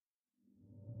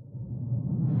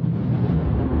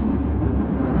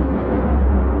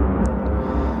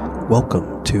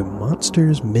Welcome to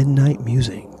Monsters Midnight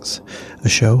Musings, a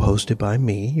show hosted by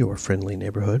me, your friendly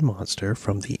neighborhood monster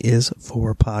from the Is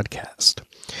For podcast.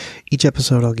 Each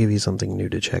episode I'll give you something new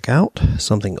to check out,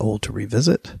 something old to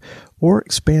revisit, or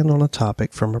expand on a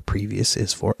topic from a previous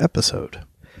Is For episode.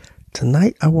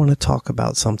 Tonight I want to talk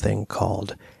about something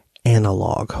called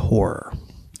analog horror.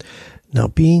 Now,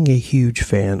 being a huge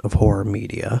fan of horror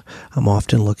media, I'm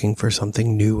often looking for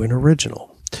something new and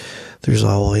original. There's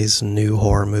always new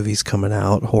horror movies coming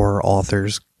out, horror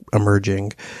authors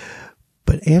emerging,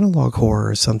 but analog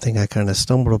horror is something I kind of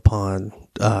stumbled upon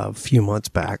a few months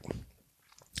back,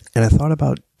 and I thought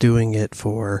about doing it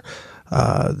for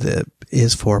the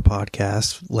Is For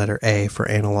podcast, letter A for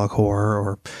analog horror,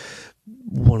 or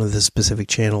one of the specific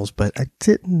channels, but I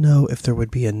didn't know if there would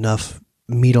be enough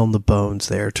meat on the bones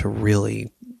there to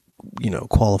really,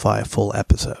 qualify a full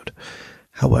episode.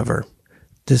 However,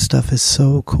 this stuff is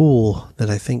so cool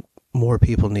that I think more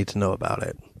people need to know about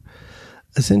it.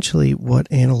 Essentially, what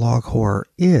analog horror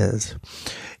is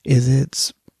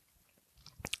it's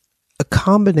a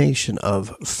combination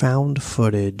of found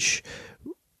footage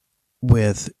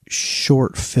with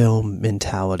short film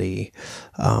mentality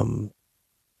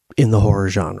in the horror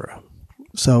genre.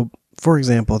 So, for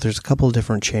example, there's a couple of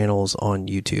different channels on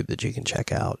YouTube that you can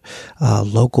check out.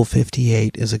 Local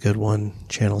 58 is a good one.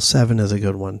 Channel 7 is a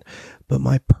good one. But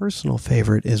my personal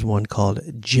favorite is one called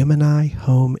Gemini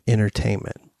Home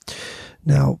Entertainment.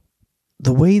 Now,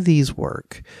 the way these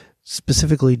work,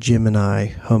 specifically Gemini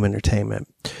Home Entertainment,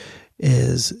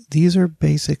 is these are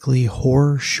basically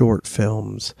horror short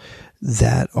films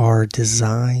that are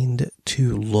designed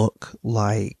to look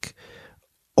like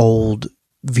old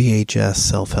VHS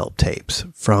self-help tapes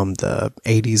from the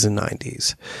 80s and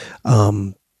 90s.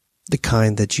 The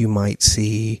kind that you might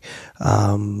see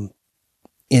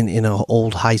in an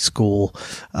old high school,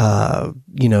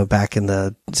 back in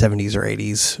the 70s or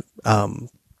 80s.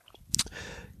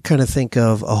 Kind of think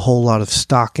of a whole lot of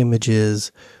stock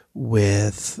images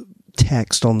with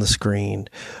text on the screen.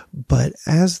 But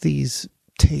as these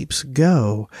tapes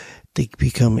go, they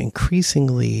become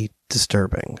increasingly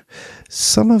disturbing.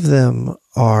 Some of them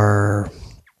are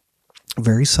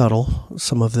very subtle.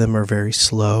 Some of them are very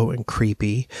slow and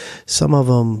creepy. Some of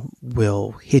them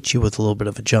will hit you with a little bit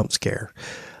of a jump scare.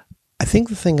 I think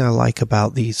the thing I like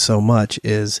about these so much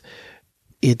is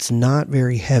it's not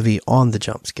very heavy on the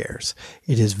jump scares.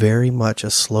 It is very much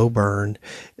a slow burn.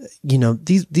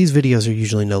 These videos are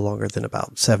usually no longer than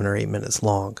about 7 or 8 minutes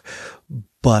long.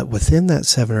 But within that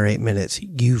 7 or 8 minutes,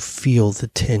 you feel the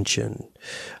tension.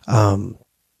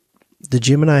 The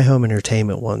Gemini Home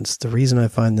Entertainment ones, the reason I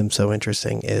find them so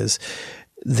interesting is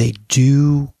they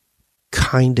do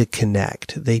kind of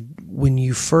connect. When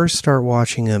you first start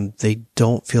watching them, they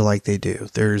don't feel like they do.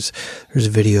 There's a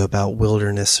video about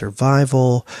wilderness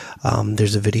survival.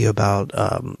 There's a video about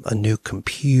a new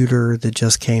computer that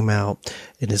just came out,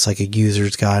 and it's like a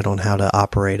user's guide on how to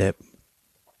operate it.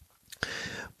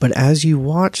 But as you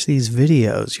watch these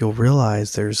videos, you'll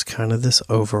realize there's kind of this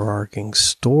overarching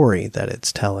story that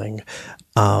it's telling.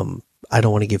 I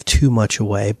don't want to give too much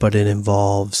away, but it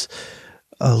involves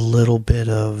a little bit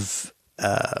of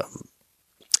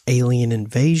alien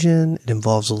invasion. It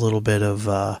involves a little bit of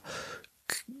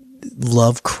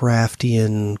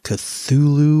Lovecraftian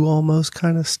Cthulhu almost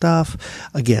kind of stuff.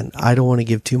 Again, I don't want to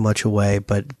give too much away,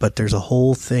 but there's a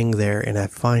whole thing there, and I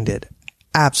find it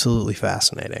absolutely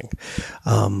fascinating.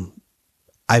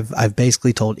 I've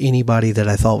basically told anybody that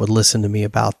I thought would listen to me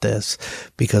about this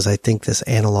because I think this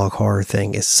analog horror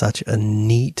thing is such a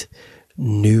neat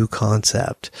new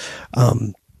concept.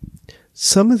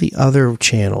 Some of the other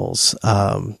channels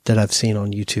that I've seen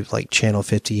on YouTube, like Channel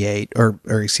 58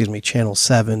 Channel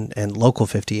 7 and Local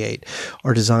 58,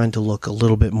 are designed to look a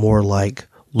little bit more like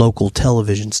local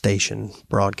television station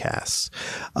broadcasts.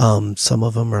 Some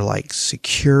of them are like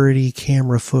security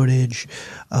camera footage.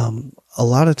 A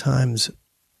lot of times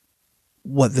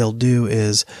what they'll do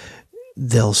is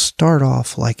they'll start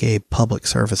off like a public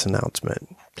service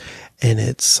announcement, and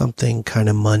it's something kind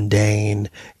of mundane.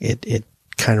 It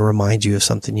kind of reminds you of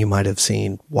something you might have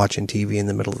seen watching TV in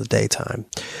the middle of the daytime.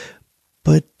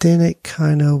 But then it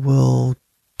kind of will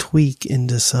tweak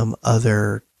into some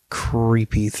other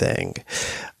creepy thing.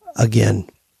 Again,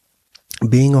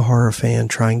 being a horror fan,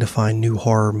 trying to find new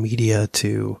horror media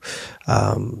to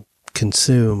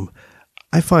consume,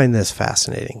 I find this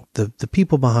fascinating. The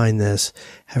people behind this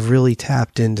have really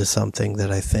tapped into something that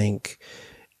I think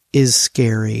is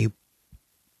scary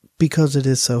because it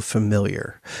is so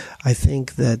familiar. I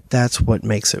think that that's what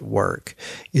makes it work,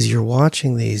 is you're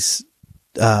watching these,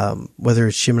 whether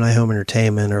it's Gemini Home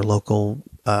Entertainment or local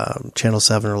Channel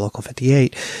 7 or Local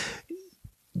 58,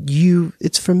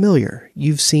 it's familiar.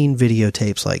 You've seen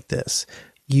videotapes like this.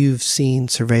 You've seen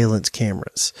surveillance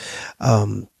cameras.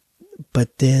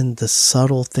 But then the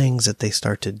subtle things that they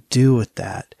start to do with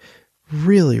that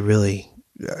really, really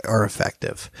are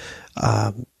effective.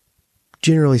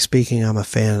 Generally speaking, I'm a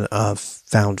fan of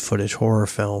found footage horror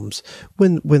films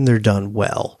when they're done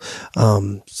well.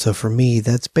 So for me,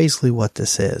 that's basically what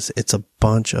this is. It's a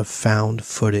bunch of found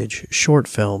footage short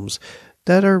films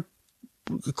that are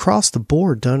across the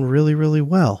board done really, really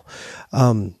well.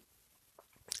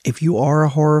 If you are a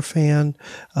horror fan,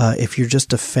 if you're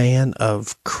just a fan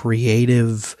of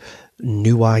creative,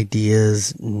 new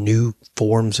ideas, new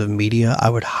forms of media, I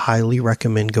would highly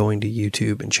recommend going to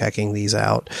YouTube and checking these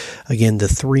out. Again, the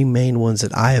three main ones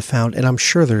that I have found, and I'm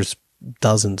sure there's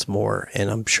dozens more, and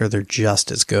I'm sure they're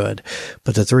just as good,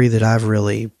 but the three that I've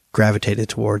really gravitated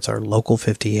towards are Local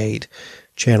 58,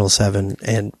 Channel 7,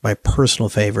 and my personal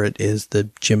favorite is the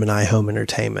Gemini Home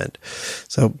Entertainment.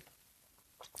 So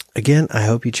again, I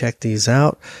hope you check these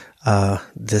out.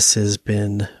 This has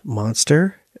been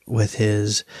Monster with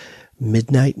his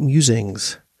Midnight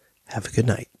Musings. Have a good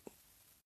night.